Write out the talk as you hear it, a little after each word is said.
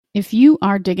If you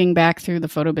are digging back through the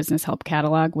Photo Business Help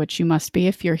catalog, which you must be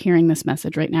if you're hearing this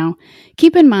message right now,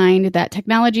 keep in mind that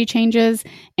technology changes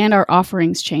and our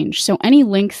offerings change. So any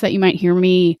links that you might hear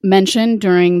me mention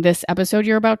during this episode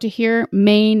you're about to hear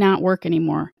may not work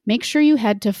anymore. Make sure you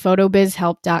head to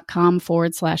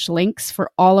photobizhelp.com/links for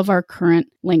all of our current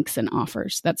links and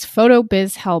offers. That's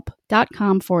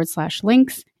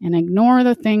photobizhelp.com/links, and ignore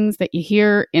the things that you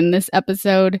hear in this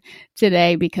episode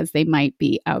today because they might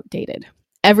be outdated.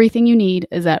 Everything you need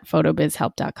is at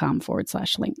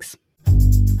photobizhelp.com/links.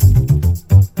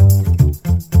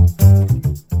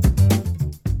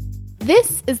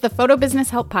 This is the Photo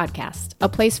Business Help Podcast, a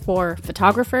place for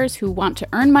photographers who want to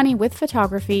earn money with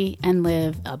photography and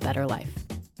live a better life.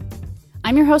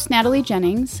 I'm your host, Natalie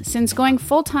Jennings. Since going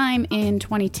full-time in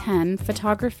 2010,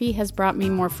 photography has brought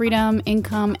me more freedom,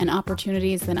 income, and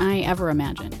opportunities than I ever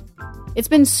imagined. It's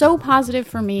been so positive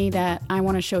for me that I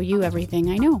want to show you everything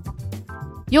I know.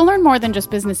 You'll learn more than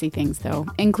just businessy things, though,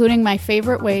 including my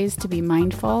favorite ways to be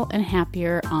mindful and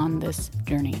happier on this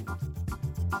journey.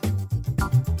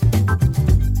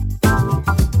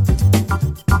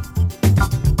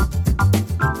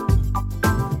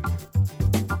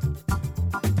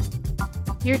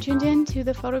 You're tuned in to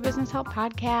the Photo Business Help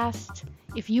Podcast.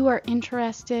 If you are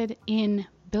interested in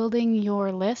building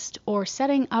your list or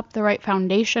setting up the right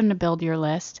foundation to build your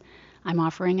list, I'm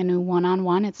offering a new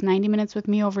one-on-one. It's 90 minutes with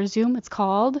me over Zoom. It's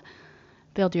called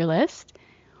Build Your List.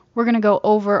 We're going to go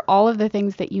over all of the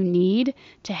things that you need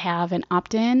to have an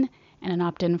opt-in and an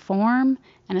opt-in form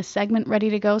and a segment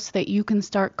ready to go so that you can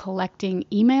start collecting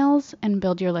emails and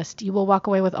build your list. You will walk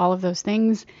away with all of those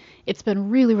things. It's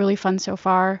been really, really fun so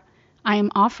far. I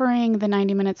am offering the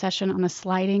 90-minute session on a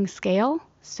sliding scale.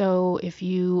 So if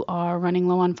you are running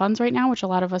low on funds right now, which a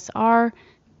lot of us are,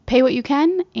 pay what you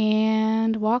can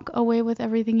and walk away with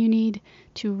everything you need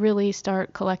to really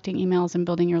start collecting emails and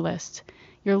building your list.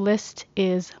 Your list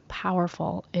is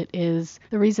powerful. It is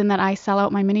the reason that I sell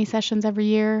out my mini sessions every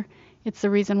year. It's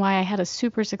the reason why I had a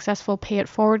super successful Pay It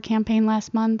Forward campaign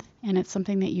last month, and it's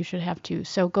something that you should have too.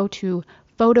 So go to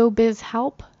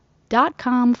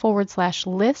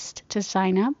photobizhelp.com/list to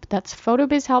sign up. That's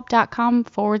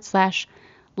photobizhelp.com/list.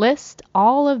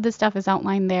 All of the stuff is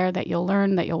outlined there that you'll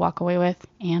learn, that you'll walk away with,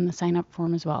 and the sign up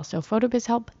form as well. So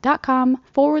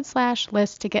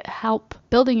photobizhelp.com/list to get help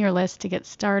building your list, to get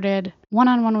started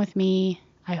one-on-one with me.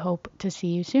 I hope to see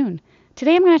you soon.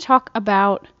 Today I'm going to talk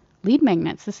about lead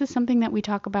magnets. This is something that we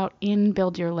talk about in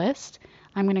Build Your List.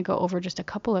 I'm going to go over just a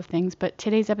couple of things, but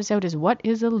today's episode is what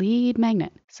is a lead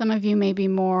magnet? Some of you may be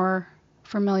more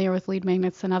familiar with lead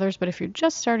magnets than others, but if you're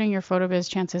just starting your photo biz,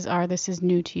 chances are this is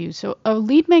new to you. So a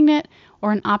lead magnet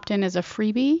or an opt-in is a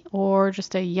freebie or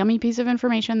just a yummy piece of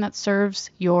information that serves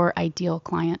your ideal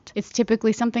client. It's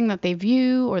typically something that they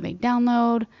view or they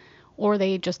download or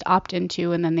they just opt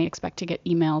into, and then they expect to get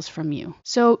emails from you.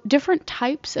 So different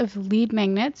types of lead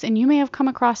magnets, and you may have come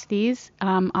across these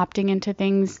opting into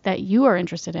things that you are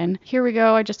interested in. Here we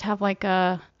go. I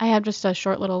have just a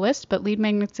short little list, but lead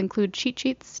magnets include cheat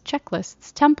sheets,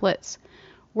 checklists, templates,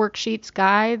 worksheets,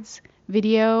 guides,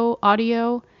 video,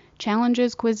 audio,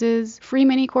 challenges, quizzes, free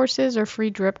mini courses, or free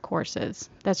drip courses.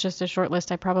 That's just a short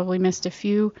list. I probably missed a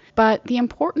few, but the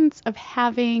importance of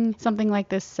having something like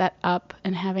this set up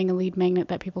and having a lead magnet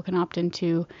that people can opt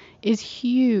into is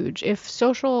huge. If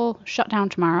social shut down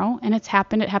tomorrow, and it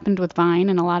happened with Vine,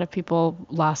 and a lot of people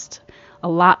lost a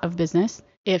lot of business.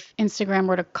 If Instagram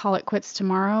were to call it quits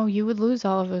tomorrow, you would lose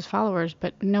all of those followers,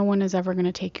 but no one is ever going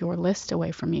to take your list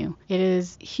away from you. It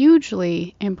is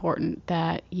hugely important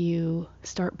that you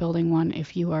start building one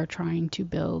if you are trying to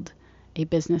build a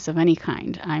business of any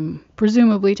kind. I'm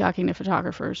presumably talking to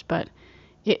photographers, but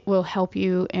it will help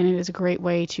you, and it is a great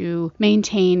way to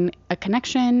maintain a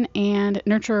connection and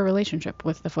nurture a relationship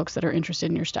with the folks that are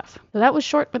interested in your stuff. So that was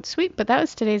short but sweet, but that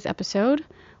was today's episode.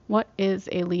 What is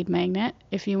a lead magnet?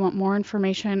 If you want more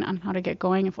information on how to get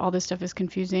going, if all this stuff is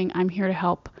confusing, I'm here to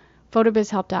help.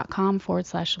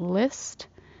 photobizhelp.com/list.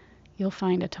 You'll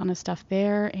find a ton of stuff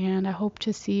there, and I hope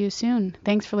to see you soon.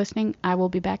 Thanks for listening. I will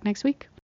be back next week.